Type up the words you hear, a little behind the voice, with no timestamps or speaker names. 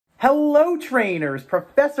Hello, trainers!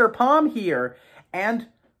 Professor Palm here, and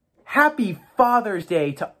happy Father's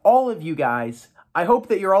Day to all of you guys. I hope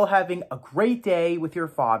that you're all having a great day with your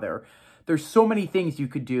father. There's so many things you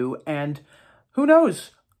could do, and who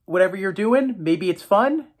knows, whatever you're doing, maybe it's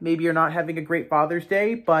fun, maybe you're not having a great Father's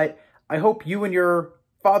Day, but I hope you and your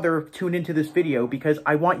father tune into this video because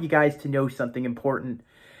I want you guys to know something important.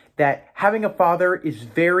 That having a father is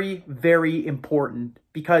very, very important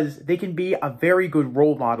because they can be a very good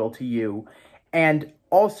role model to you. And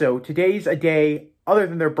also, today's a day other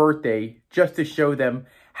than their birthday, just to show them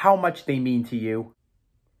how much they mean to you.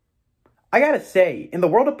 I gotta say, in the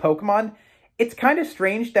world of Pokemon, it's kind of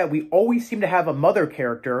strange that we always seem to have a mother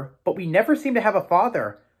character, but we never seem to have a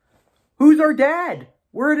father. Who's our dad?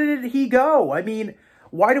 Where did he go? I mean,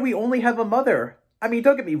 why do we only have a mother? I mean,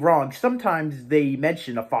 don't get me wrong, sometimes they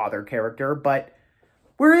mention a father character, but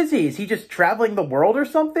where is he? Is he just traveling the world or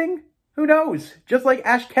something? Who knows? Just like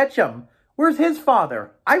Ash Ketchum. Where's his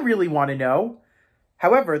father? I really want to know.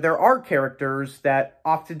 However, there are characters that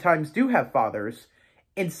oftentimes do have fathers.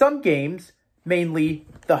 In some games, mainly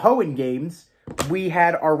the Hoenn games, we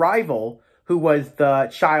had our rival, who was the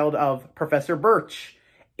child of Professor Birch.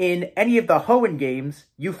 In any of the Hoenn games,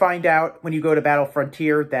 you find out when you go to Battle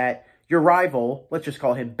Frontier that your rival, let's just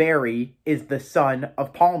call him Barry, is the son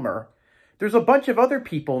of Palmer. There's a bunch of other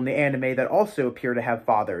people in the anime that also appear to have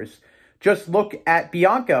fathers. Just look at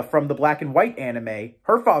Bianca from the Black and White anime.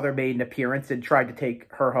 Her father made an appearance and tried to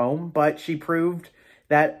take her home, but she proved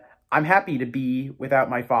that I'm happy to be without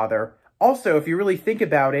my father. Also, if you really think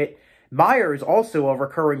about it, Meyer is also a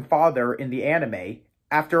recurring father in the anime.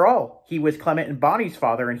 After all, he was Clement and Bonnie's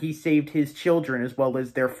father, and he saved his children as well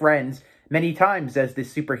as their friends many times as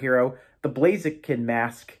this superhero, the Blaziken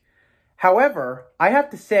mask. However, I have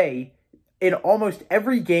to say, in almost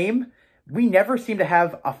every game, we never seem to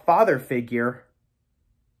have a father figure.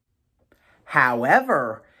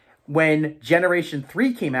 However, when Generation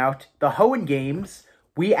 3 came out, the Hoenn games,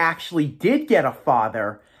 we actually did get a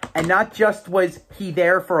father. And not just was he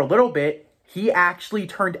there for a little bit, he actually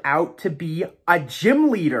turned out to be a gym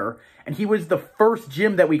leader. And he was the first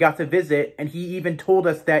gym that we got to visit, and he even told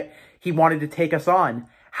us that he wanted to take us on.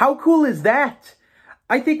 How cool is that?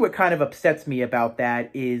 I think what kind of upsets me about that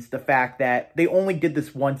is the fact that they only did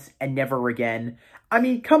this once and never again. I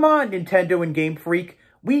mean, come on, Nintendo and Game Freak.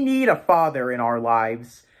 We need a father in our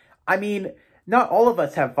lives. I mean, not all of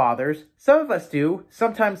us have fathers. Some of us do.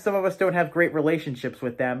 Sometimes some of us don't have great relationships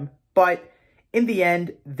with them. But in the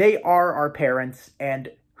end, they are our parents,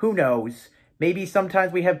 and who knows? Maybe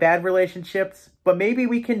sometimes we have bad relationships, but maybe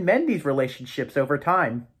we can mend these relationships over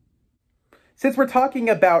time. Since we're talking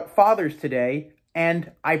about fathers today,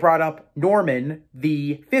 and I brought up Norman,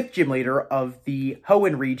 the 5th gym leader of the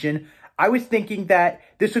Hoenn region, I was thinking that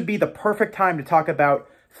this would be the perfect time to talk about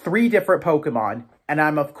 3 different Pokemon. And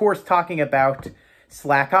I'm, of course, talking about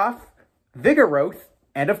Slakoth, Vigoroth,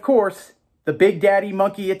 and, of course, the Big Daddy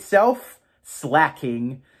Monkey itself,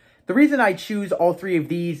 Slaking. The reason I choose all 3 of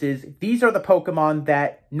these is these are the Pokemon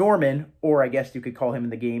that Norman, or I guess you could call him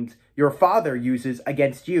in the games, your father uses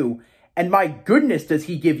against you. And my goodness, does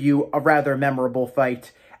he give you a rather memorable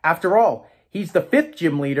fight. After all, he's the 5th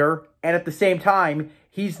gym leader, and at the same time,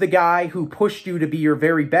 he's the guy who pushed you to be your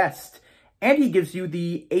very best. And he gives you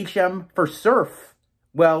the HM for Surf.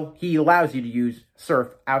 Well, he allows you to use Surf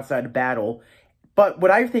outside of battle. But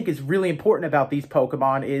what I think is really important about these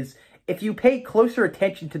Pokemon is if you pay closer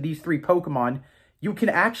attention to these 3 Pokemon, you can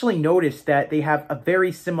actually notice that they have a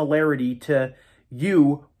very similarity to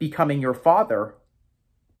you becoming your father.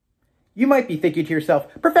 You might be thinking to yourself,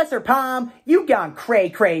 Professor Palm, you gone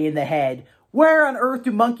cray-cray in the head. Where on earth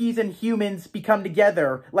do monkeys and humans become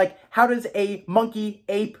together? Like, how does a monkey,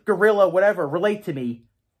 ape, gorilla, whatever, relate to me?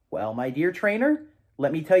 Well, my dear trainer,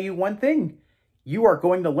 let me tell you one thing. You are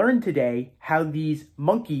going to learn today how these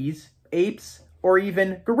monkeys, apes, or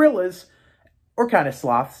even gorillas, or kind of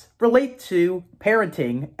sloths, relate to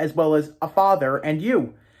parenting as well as a father and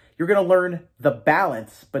you. You're going to learn the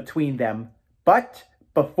balance between them. But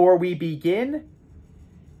before we begin,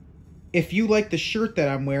 if you like the shirt that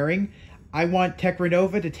I'm wearing, I want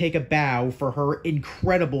Techranova to take a bow for her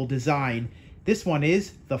incredible design. This one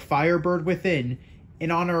is the Firebird Within.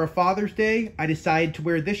 In honor of Father's Day, I decided to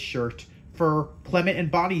wear this shirt for Clement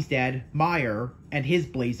and Bonnie's dad, Meyer, and his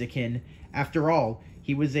Blaziken. After all,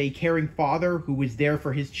 he was a caring father who was there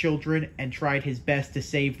for his children and tried his best to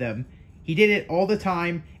save them. He did it all the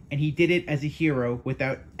time, and he did it as a hero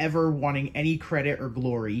without ever wanting any credit or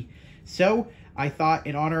glory. So, I thought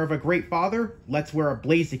in honor of a great father, let's wear a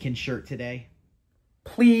Blaziken shirt today.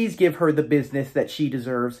 Please give her the business that she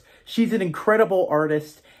deserves. She's an incredible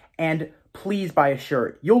artist, and please buy a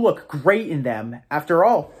shirt. You'll look great in them. After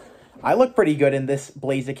all, I look pretty good in this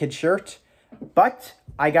Blaziken shirt. But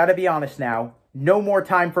I gotta be honest now. No more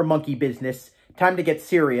time for monkey business. Time to get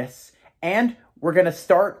serious. And we're gonna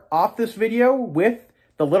start off this video with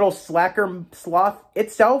the little slacker sloth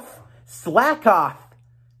itself, Slakoth.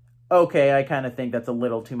 Okay, I kind of think that's a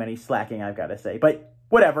little too many slacking, I've got to say. But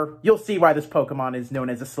whatever, you'll see why this Pokemon is known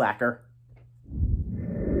as a slacker.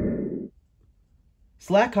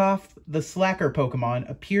 Slakoth, the slacker Pokemon,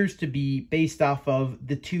 appears to be based off of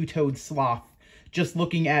the two-toed sloth, just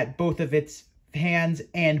looking at both of its hands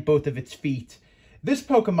and both of its feet. This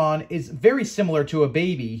Pokemon is very similar to a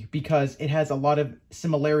baby because it has a lot of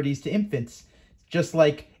similarities to infants. Just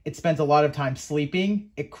like it spends a lot of time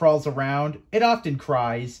sleeping, it crawls around, it often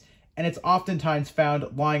cries, and it's oftentimes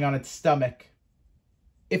found lying on its stomach.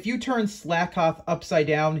 If you turn Slakoth upside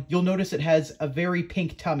down, you'll notice it has a very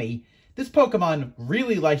pink tummy. This Pokemon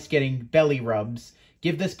really likes getting belly rubs.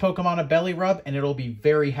 Give this Pokemon a belly rub and it'll be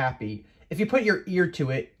very happy. If you put your ear to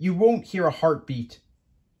it, you won't hear a heartbeat.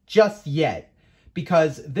 Just yet.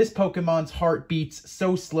 Because this Pokemon's heart beats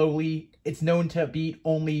so slowly, it's known to beat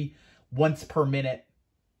only once per minute.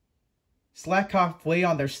 Slakoth lay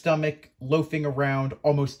on their stomach, loafing around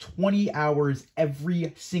almost 20 hours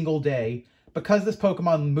every single day. Because this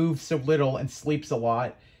Pokemon moves so little and sleeps a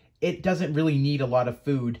lot, it doesn't really need a lot of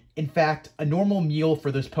food. In fact, a normal meal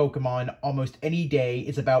for this Pokemon almost any day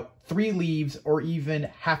is about 3 leaves or even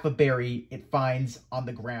half a berry it finds on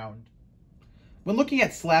the ground. When looking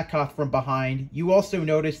at Slakoth from behind, you also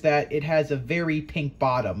notice that it has a very pink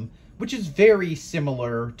bottom, which is very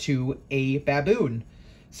similar to a baboon.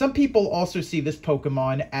 Some people also see this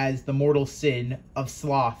Pokemon as the mortal sin of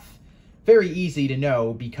sloth. Very easy to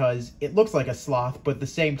know because it looks like a sloth, but at the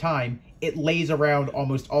same time, it lays around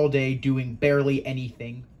almost all day doing barely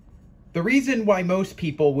anything. The reason why most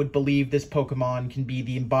people would believe this Pokemon can be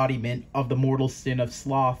the embodiment of the mortal sin of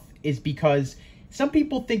sloth is because some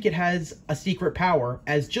people think it has a secret power,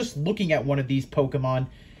 as just looking at one of these Pokemon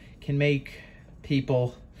can make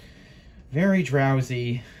people very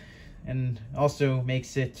drowsy and also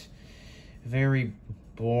makes it very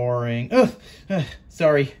boring.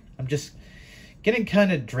 Sorry, I'm just getting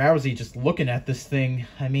kind of drowsy just looking at this thing.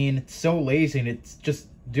 I mean, it's so lazy and it's just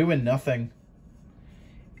doing nothing.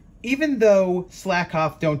 Even though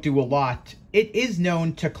Slakoth don't do a lot, it is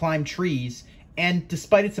known to climb trees, and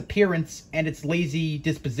despite its appearance and its lazy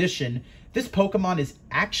disposition, this Pokemon is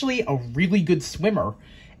actually a really good swimmer,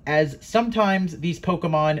 as sometimes these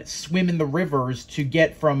Pokemon swim in the rivers to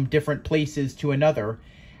get from different places to another.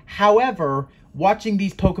 However, watching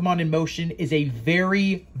these Pokemon in motion is a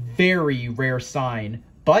very, very rare sign.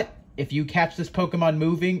 But if you catch this Pokemon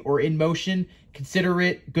moving or in motion, consider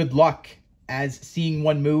it good luck, as seeing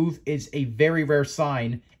one move is a very rare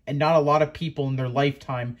sign, and not a lot of people in their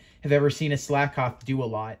lifetime have ever seen a Slakoth do a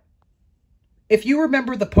lot. If you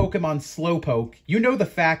remember the Pokemon Slowpoke, you know the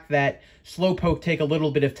fact that Slowpoke take a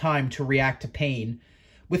little bit of time to react to pain.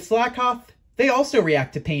 With Slakoth, they also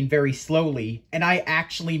react to pain very slowly, and I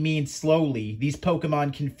actually mean slowly. These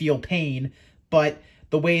Pokemon can feel pain, but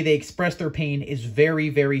the way they express their pain is very,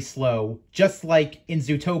 very slow, just like in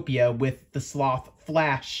Zootopia with the sloth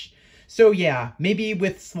Flash. So yeah, maybe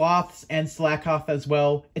with sloths and Slakoth as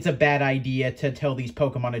well, it's a bad idea to tell these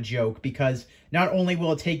Pokemon a joke, because not only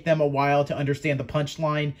will it take them a while to understand the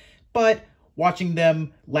punchline, but watching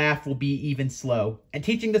them laugh will be even slow. And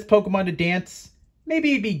teaching this Pokemon to dance,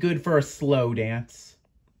 maybe it'd be good for a slow dance.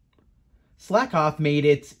 Slakoth made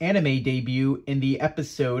its anime debut in the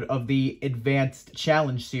episode of the Advanced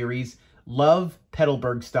Challenge series, Love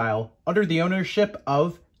Petalburg Style, under the ownership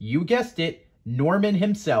of, you guessed it, Norman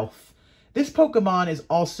himself. This Pokemon is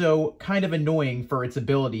also kind of annoying for its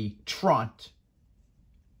ability, Traunt.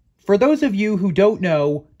 For those of you who don't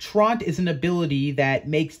know, Traunt is an ability that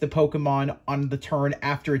makes the Pokemon on the turn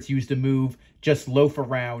after it's used a move just loaf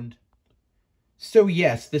around. So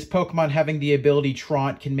yes, this Pokemon having the ability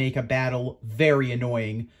Traunt can make a battle very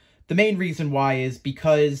annoying. The main reason why is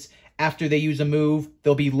because after they use a move,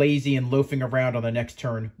 they'll be lazy and loafing around on the next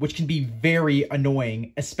turn, which can be very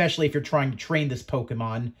annoying, especially if you're trying to train this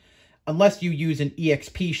Pokemon. Unless you use an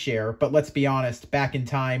EXP share, but let's be honest, back in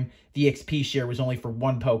time, the EXP share was only for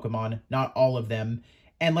one Pokemon, not all of them.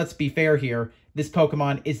 And let's be fair here, this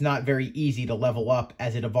Pokemon is not very easy to level up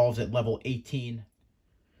as it evolves at level 18.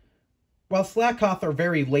 While Slakoth are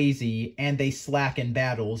very lazy, and they slack in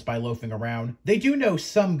battles by loafing around, they do know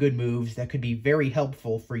some good moves that could be very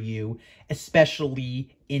helpful for you,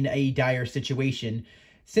 especially in a dire situation.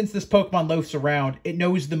 Since this Pokemon loafs around, it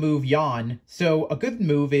knows the move Yawn, so a good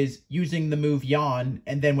move is using the move Yawn,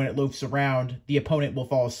 and then when it loafs around, the opponent will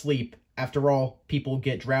fall asleep After all, people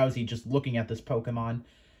get drowsy just looking at this Pokemon.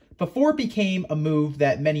 Before it became a move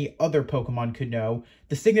that many other Pokemon could know,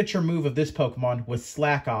 the signature move of this Pokemon was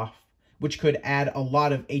Slakoth, which could add a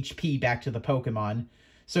lot of HP back to the Pokemon.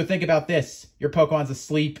 So think about this. Your Pokemon's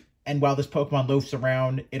asleep, and while this Pokemon loafs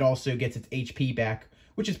around, it also gets its HP back,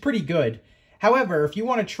 which is pretty good. However, if you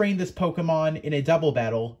want to train this Pokemon in a double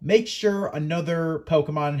battle, make sure another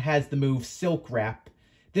Pokemon has the move Silk Wrap.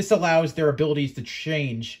 This allows their abilities to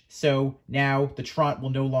change, so now the Trant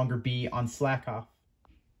will no longer be on Slakoth.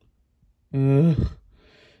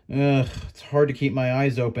 It's hard to keep my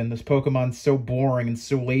eyes open. This Pokemon's so boring and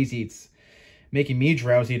so lazy, it's making me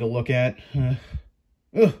drowsy to look at.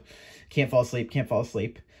 Can't fall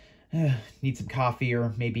asleep. Need some coffee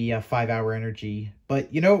or maybe a 5-hour energy.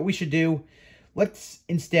 But you know what we should do? Let's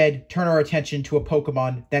instead turn our attention to a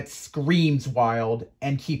Pokemon that screams wild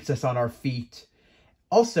and keeps us on our feet.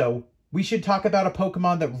 Also, we should talk about a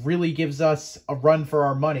Pokemon that really gives us a run for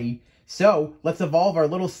our money. So, let's evolve our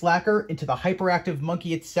little slacker into the hyperactive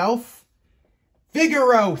monkey itself,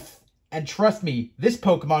 Vigoroth! And trust me, this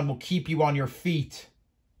Pokemon will keep you on your feet.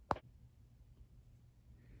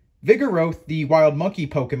 Vigoroth, the wild monkey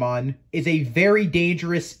Pokemon, is a very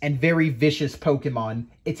dangerous and very vicious Pokemon.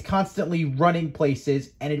 It's constantly running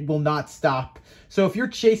places, and it will not stop. So if you're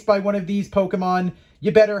chased by one of these Pokemon,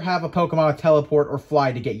 you better have a Pokemon teleport or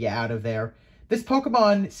fly to get you out of there. This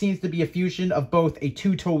Pokemon seems to be a fusion of both a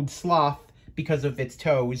two-toed sloth, because of its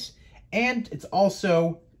toes, and it's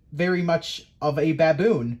also very much of a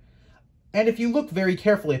baboon. And if you look very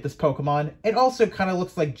carefully at this Pokemon, it also kind of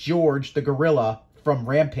looks like George the gorilla from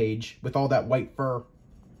Rampage with all that white fur.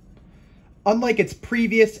 Unlike its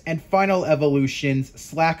previous and final evolutions,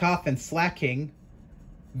 Slakoth and Slaking,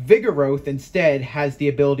 Vigoroth instead has the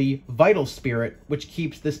ability Vital Spirit, which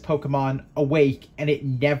keeps this Pokemon awake and it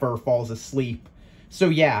never falls asleep. So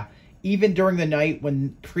yeah, even during the night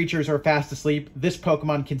when creatures are fast asleep, this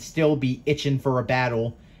Pokemon can still be itching for a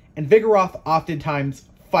battle. And Vigoroth oftentimes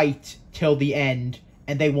fight till the end,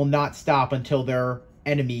 and they will not stop until their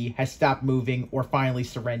enemy has stopped moving or finally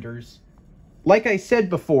surrenders. Like I said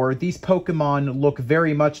before, these Pokemon look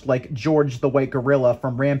very much like George the White Gorilla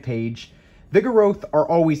from Rampage. Vigoroth are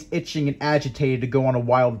always itching and agitated to go on a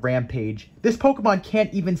wild rampage. This Pokemon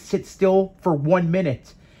can't even sit still for 1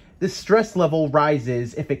 minute. The stress level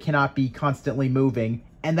rises if it cannot be constantly moving,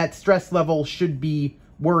 and that stress level should be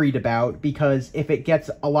worried about because if it gets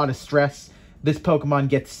a lot of stress, this Pokemon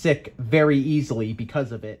gets sick very easily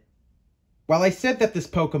because of it. While I said that this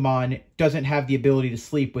Pokemon doesn't have the ability to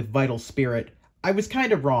sleep with Vital Spirit, I was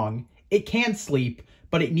kind of wrong. It can sleep,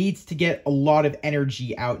 but it needs to get a lot of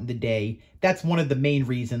energy out in the day. That's one of the main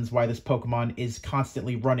reasons why this Pokemon is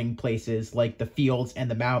constantly running places like the fields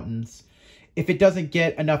and the mountains. If it doesn't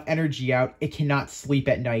get enough energy out, it cannot sleep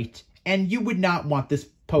at night. And you would not want this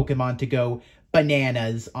Pokemon to go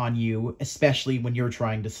bananas on you, especially when you're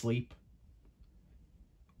trying to sleep.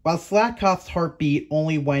 While Slakoth's heartbeat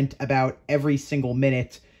only went about every single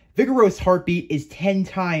minute, Vigoroth's heartbeat is 10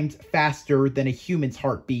 times faster than a human's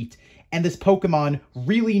heartbeat, and this Pokemon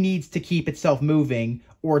really needs to keep itself moving,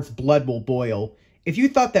 or its blood will boil. If you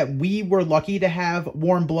thought that we were lucky to have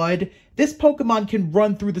warm blood, this Pokemon can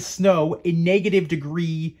run through the snow in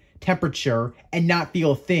 -degree temperature and not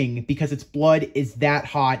feel a thing because its blood is that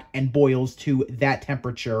hot and boils to that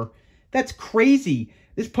temperature. That's crazy!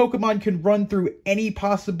 This Pokemon can run through any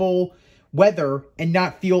possible weather and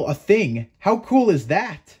not feel a thing. How cool is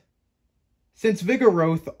that? Since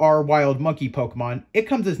Vigoroth are wild monkey Pokemon, it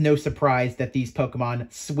comes as no surprise that these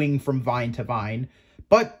Pokemon swing from vine to vine.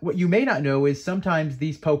 But what you may not know is sometimes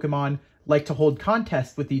these Pokemon like to hold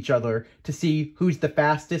contests with each other to see who's the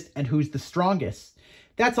fastest and who's the strongest.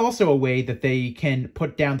 That's also a way that they can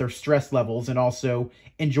put down their stress levels and also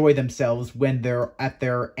enjoy themselves when they're at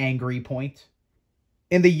their angry point.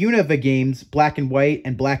 In the Unova games, Black and White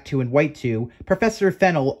and Black 2 and White 2, Professor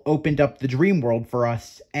Fennel opened up the dream world for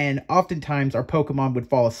us, and oftentimes our Pokemon would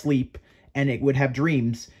fall asleep, and it would have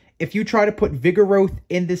dreams. If you try to put Vigoroth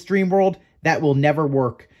in this dream world, that will never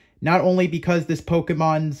work. Not only because this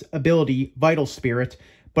Pokemon's ability, Vital Spirit,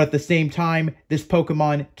 but at the same time, this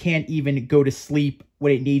Pokemon can't even go to sleep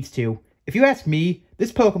when it needs to. If you ask me,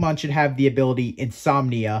 this Pokemon should have the ability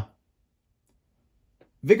Insomnia.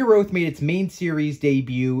 Vigoroth made its main series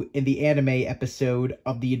debut in the anime episode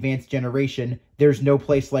of the Advanced Generation, There's No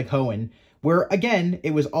Place Like Hoenn, where, again,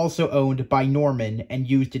 it was also owned by Norman and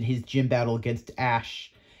used in his gym battle against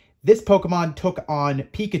Ash. This Pokemon took on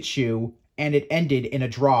Pikachu, and it ended in a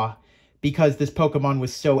draw. Because this Pokemon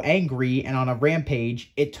was so angry and on a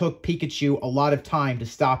rampage, it took Pikachu a lot of time to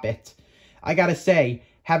stop it. I gotta say,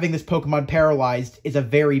 having this Pokemon paralyzed is a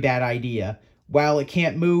very bad idea. While it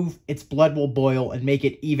can't move, its blood will boil and make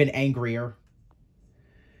it even angrier.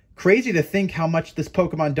 Crazy to think how much this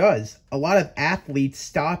Pokemon does. A lot of athletes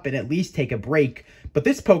stop and at least take a break, but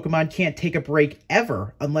this Pokemon can't take a break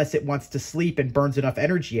ever unless it wants to sleep and burns enough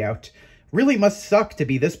energy out. Really must suck to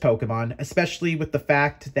be this Pokemon, especially with the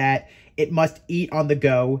fact that it must eat on the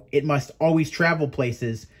go, it must always travel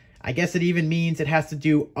places. I guess it even means it has to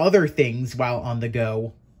do other things while on the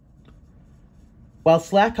go. While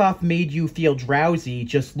Slakoth made you feel drowsy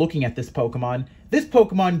just looking at this Pokemon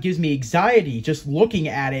gives me anxiety just looking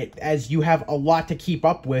at it, as you have a lot to keep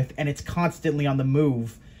up with and it's constantly on the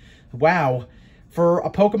move. Wow. For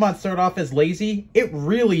a Pokemon started off as lazy, it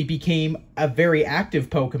really became a very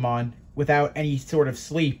active Pokemon without any sort of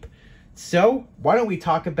sleep. So, why don't we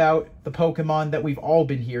talk about the Pokemon that we've all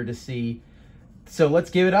been here to see? So let's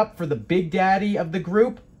give it up for the big daddy of the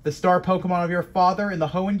group, the star Pokemon of your father in the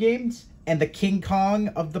Hoenn games, and the King Kong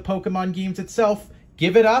of the Pokemon games itself.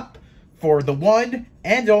 Give it up for the one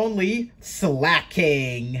and only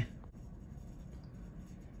Slaking.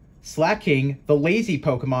 Slaking, the lazy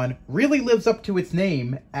Pokemon, really lives up to its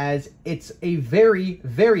name, as it's a very,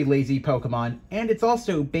 very lazy Pokemon, and it's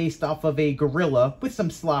also based off of a gorilla with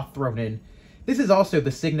some sloth thrown in. This is also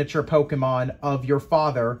the signature Pokemon of your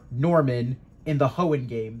father, Norman, in the Hoenn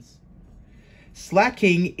games.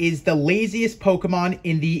 Slaking is the laziest Pokemon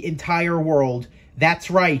in the entire world.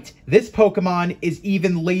 That's right, this Pokemon is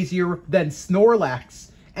even lazier than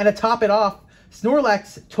Snorlax. And to top it off,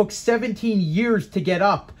 Snorlax took 17 years to get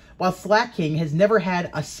up, while Slaking has never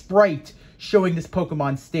had a sprite showing this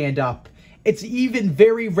Pokemon stand up. It's even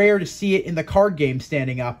very rare to see it in the card game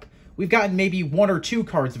standing up. We've gotten maybe 1 or 2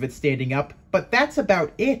 cards of it standing up, but that's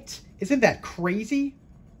about it. Isn't that crazy?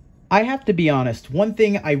 I have to be honest, one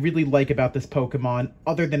thing I really like about this Pokemon,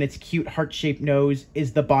 other than its cute heart-shaped nose,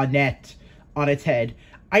 is the bonnet on its head.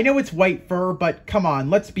 I know it's white fur, but come on,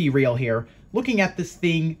 let's be real here. Looking at this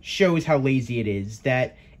thing shows how lazy it is,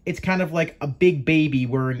 that it's kind of like a big baby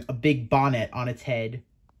wearing a big bonnet on its head.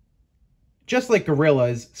 Just like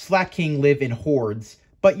gorillas, Slaking live in hordes,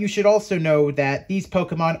 but you should also know that these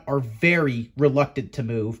Pokemon are very reluctant to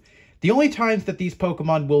move. The only times that these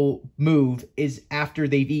Pokemon will move is after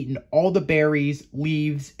they've eaten all the berries,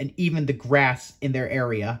 leaves, and even the grass in their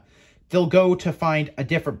area. They'll go to find a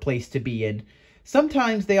different place to be in.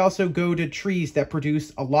 Sometimes they also go to trees that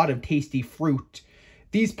produce a lot of tasty fruit.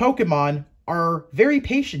 These Pokemon are very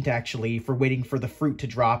patient, actually, for waiting for the fruit to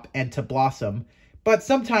drop and to blossom. But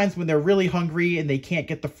sometimes when they're really hungry and they can't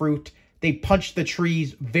get the fruit, they punch the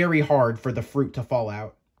trees very hard for the fruit to fall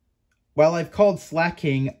out. While I've called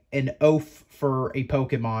Slaking an oaf for a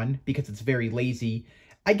Pokemon because it's very lazy,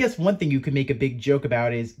 I guess one thing you could make a big joke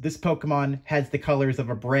about is this Pokemon has the colors of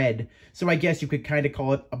a bread, so I guess you could kind of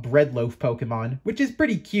call it a bread loaf Pokemon, which is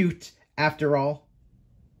pretty cute, after all.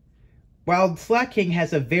 While Slaking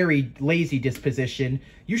has a very lazy disposition,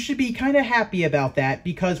 you should be kind of happy about that,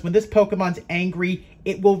 because when this Pokemon's angry,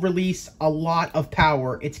 it will release a lot of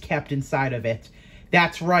power it's kept inside of it.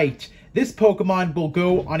 That's right, this Pokemon will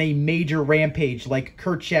go on a major rampage like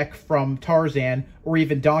Kerchak from Tarzan, or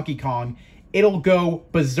even Donkey Kong. It'll go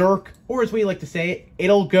berserk, or as we like to say it,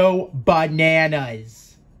 it'll go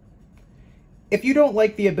bananas. If you don't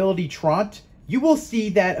like the ability Traunt, you will see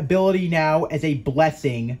that ability now as a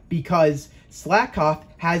blessing, because Slakoth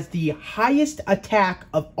has the highest attack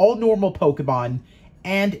of all normal Pokemon,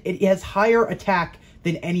 and it has higher attack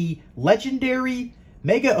than any legendary,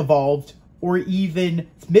 mega evolved, or even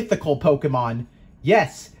mythical Pokemon.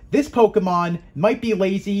 Yes, this Pokemon might be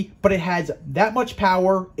lazy, but it has that much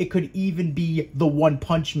power, it could even be the One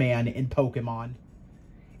Punch Man in Pokemon.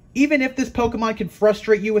 Even if this Pokemon can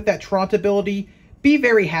frustrate you with that Traunt ability, be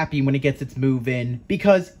very happy when it gets its move in,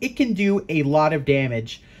 because it can do a lot of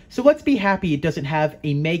damage. So let's be happy it doesn't have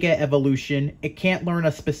a Mega Evolution, it can't learn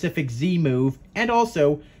a specific Z move, and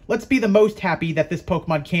also, let's be the most happy that this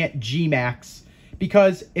Pokemon can't G-Max.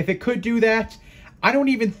 Because if it could do that, I don't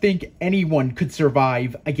even think anyone could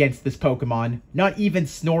survive against this Pokemon, not even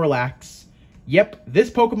Snorlax. Yep,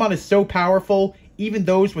 this Pokemon is so powerful, even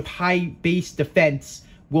those with high base defense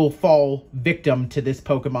will fall victim to this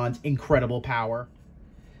Pokemon's incredible power.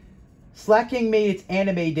 Slaking made its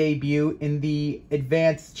anime debut in the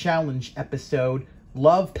Advanced Challenge episode,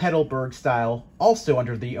 Love Petalburg style, also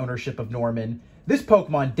under the ownership of Norman. This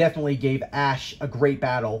Pokemon definitely gave Ash a great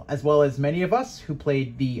battle, as well as many of us who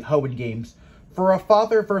played the Hoenn games. For a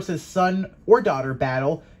father versus son or daughter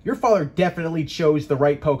battle, your father definitely chose the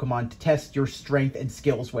right Pokemon to test your strength and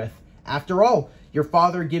skills with. After all, your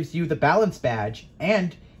father gives you the balance badge,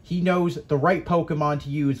 and He knows the right Pokemon to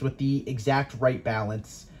use with the exact right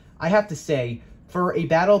balance. I have to say, for a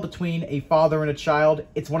battle between a father and a child,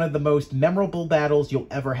 it's one of the most memorable battles you'll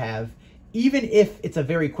ever have. Even if it's a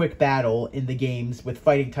very quick battle in the games with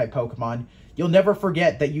fighting-type Pokemon, you'll never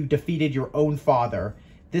forget that you defeated your own father.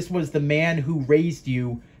 This was the man who raised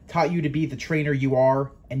you, taught you to be the trainer you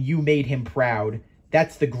are, and you made him proud.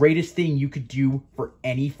 That's the greatest thing you could do for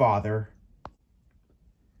any father.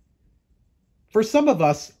 For some of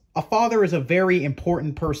us, a father is a very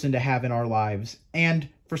important person to have in our lives. And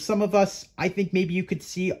for some of us, I think maybe you could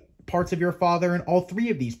see parts of your father in all three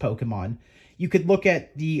of these Pokemon. You could look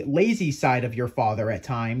at the lazy side of your father at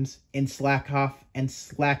times in Slakoth and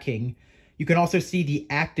Slaking. You can also see the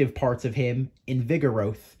active parts of him in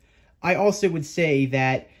Vigoroth. I also would say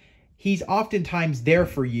that he's oftentimes there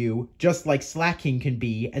for you, just like Slaking can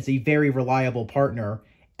be, as a very reliable partner.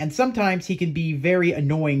 And sometimes he can be very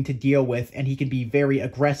annoying to deal with, and he can be very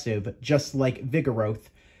aggressive, just like Vigoroth.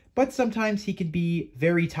 But sometimes he can be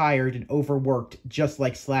very tired and overworked, just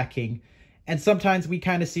like Slaking. And sometimes we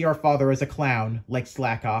kind of see our father as a clown, like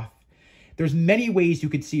Slakoth. There's many ways you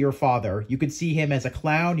could see your father. You could see him as a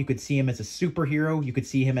clown, you could see him as a superhero, you could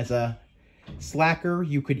see him as a slacker,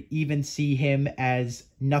 you could even see him as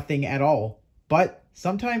nothing at all. But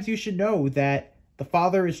sometimes you should know that the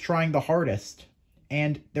father is trying the hardest,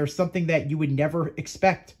 and there's something that you would never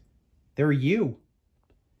expect. They're you.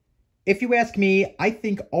 If you ask me, I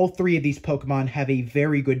think all three of these Pokemon have a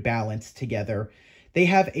very good balance together. They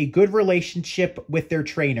have a good relationship with their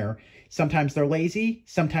trainer. Sometimes they're lazy,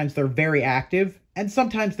 sometimes they're very active, and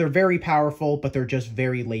sometimes they're very powerful, but they're just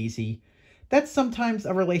very lazy. That's sometimes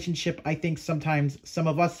a relationship I think sometimes some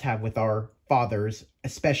of us have with our fathers,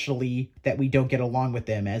 especially that we don't get along with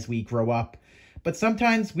them as we grow up. But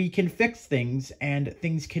sometimes we can fix things, and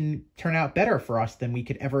things can turn out better for us than we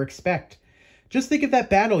could ever expect. Just think of that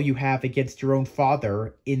battle you have against your own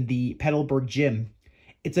father in the Petalburg gym.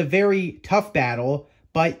 It's a very tough battle,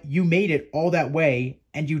 but you made it all that way,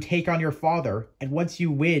 and you take on your father, and once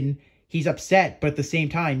you win, he's upset, but at the same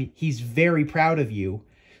time, he's very proud of you.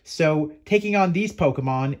 So taking on these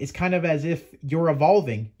Pokemon is kind of as if you're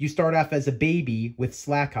evolving. You start off as a baby with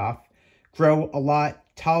Slakoth, grow a lot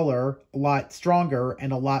taller, a lot stronger,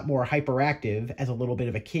 and a lot more hyperactive as a little bit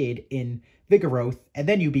of a kid in Vigoroth, and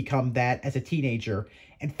then you become that as a teenager.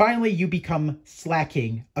 And finally, you become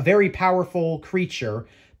Slaking, a very powerful creature,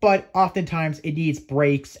 but oftentimes it needs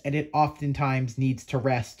breaks, and it oftentimes needs to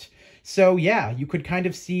rest. So yeah, you could kind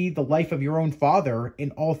of see the life of your own father in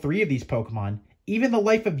all three of these Pokemon. Even the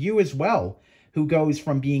life of you as well, who goes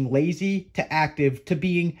from being lazy to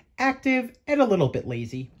being active and a little bit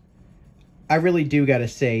lazy. I really do gotta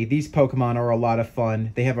say, these Pokemon are a lot of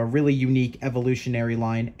fun. They have a really unique evolutionary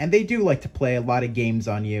line, and they do like to play a lot of games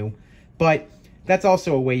on you. But that's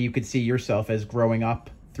also a way you could see yourself as growing up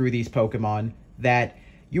through these Pokemon, that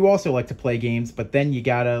you also like to play games, but then you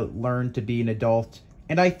gotta learn to be an adult.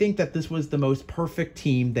 And I think that this was the most perfect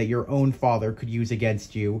team that your own father could use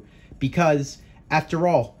against you, because, after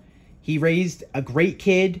all, he raised a great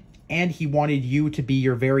kid, and he wanted you to be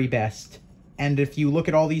your very best. And if you look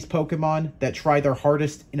at all these Pokemon that try their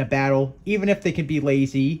hardest in a battle, even if they can be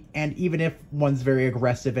lazy, and even if one's very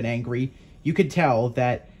aggressive and angry, you could tell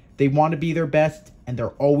that they want to be their best, and they're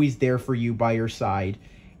always there for you by your side.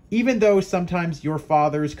 Even though sometimes your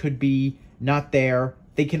fathers could be not there,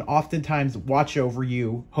 they can oftentimes watch over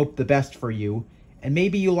you, hope the best for you, and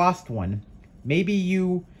maybe you lost one. Maybe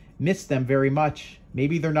you miss them very much.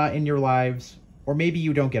 Maybe they're not in your lives, or maybe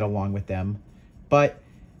you don't get along with them. But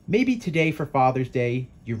maybe today for Father's Day,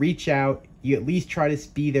 you reach out, you at least try to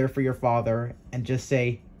be there for your father and just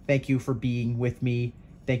say, thank you for being with me,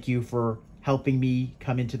 thank you for helping me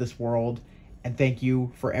come into this world, and thank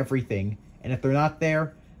you for everything. And if they're not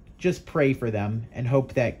there, just pray for them and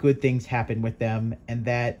hope that good things happen with them and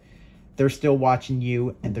that they're still watching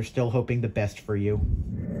you and they're still hoping the best for you.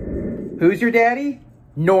 Who's your daddy?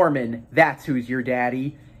 Norman, that's who's your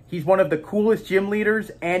daddy. He's one of the coolest gym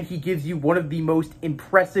leaders, and he gives you one of the most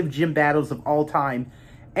impressive gym battles of all time.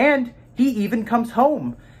 And he even comes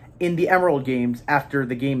home in the Emerald games after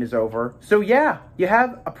the game is over. So yeah, you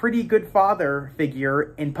have a pretty good father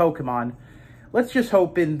figure in Pokemon. Let's just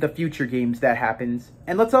hope in the future games that happens.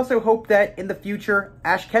 And let's also hope that in the future,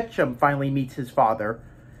 Ash Ketchum finally meets his father.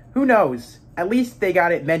 Who knows? At least they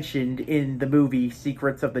got it mentioned in the movie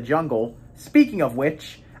Secrets of the Jungle. Speaking of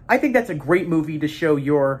which, I think that's a great movie to show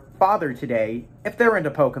your father today, if they're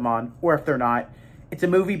into Pokemon, or if they're not. It's a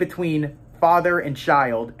movie between father and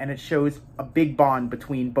child, and it shows a big bond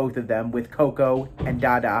between both of them with Koko and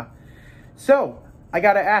Dada. So, I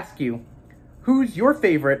gotta ask you, who's your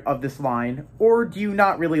favorite of this line, or do you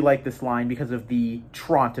not really like this line because of the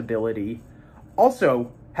Traunt ability?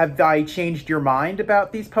 Also, have I changed your mind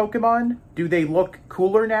about these Pokemon? Do they look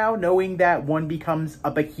cooler now, knowing that one becomes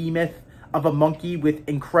a behemoth of a monkey with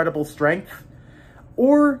incredible strength?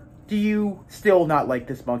 Or do you still not like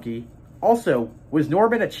this monkey? Also, was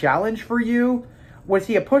Norman a challenge for you? Was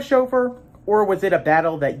he a pushover? Or was it a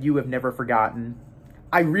battle that you have never forgotten?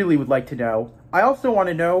 I really would like to know. I also want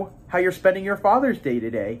to know how you're spending your Father's Day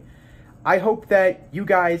today. I hope that you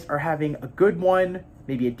guys are having a good one,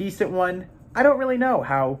 maybe a decent one. I don't really know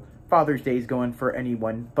how Father's Day is going for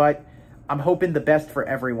anyone, but I'm hoping the best for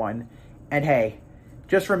everyone. And hey,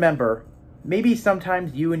 just remember, maybe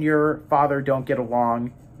sometimes you and your father don't get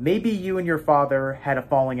along. Maybe you and your father had a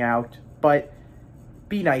falling out, but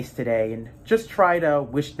be nice today and just try to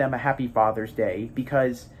wish them a happy Father's Day,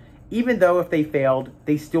 because even though if they failed,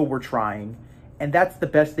 they still were trying. And that's the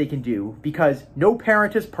best they can do, because no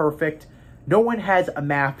parent is perfect. No one has a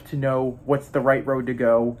map to know what's the right road to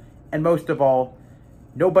go. And most of all,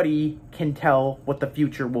 nobody can tell what the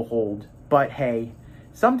future will hold. But hey,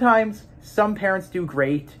 sometimes some parents do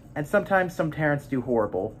great, and sometimes some parents do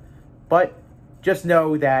horrible. But just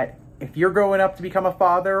know that if you're growing up to become a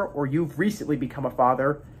father, or you've recently become a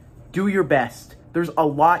father, do your best. There's a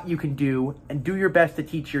lot you can do, and do your best to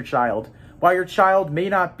teach your child. While your child may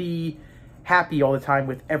not be happy all the time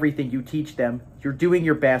with everything you teach them, you're doing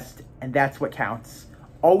your best, and that's what counts.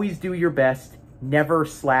 Always do your best. Never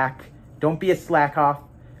slack. Don't be a Slakoth.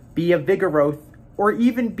 Be a Vigoroth, or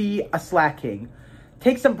even be a Slaking.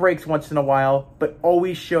 Take some breaks once in a while, but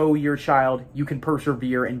always show your child you can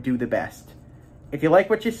persevere and do the best. If you like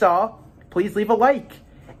what you saw, please leave a like.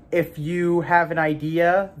 If you have an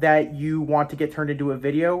idea that you want to get turned into a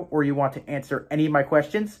video, or you want to answer any of my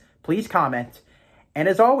questions, please comment. And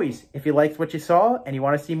as always, if you liked what you saw and you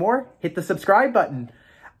want to see more, hit the subscribe button.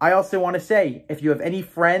 I also want to say, if you have any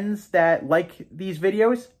friends that like these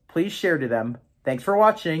videos, please share to them. Thanks for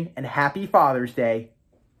watching, and happy Father's Day.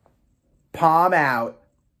 Palm out.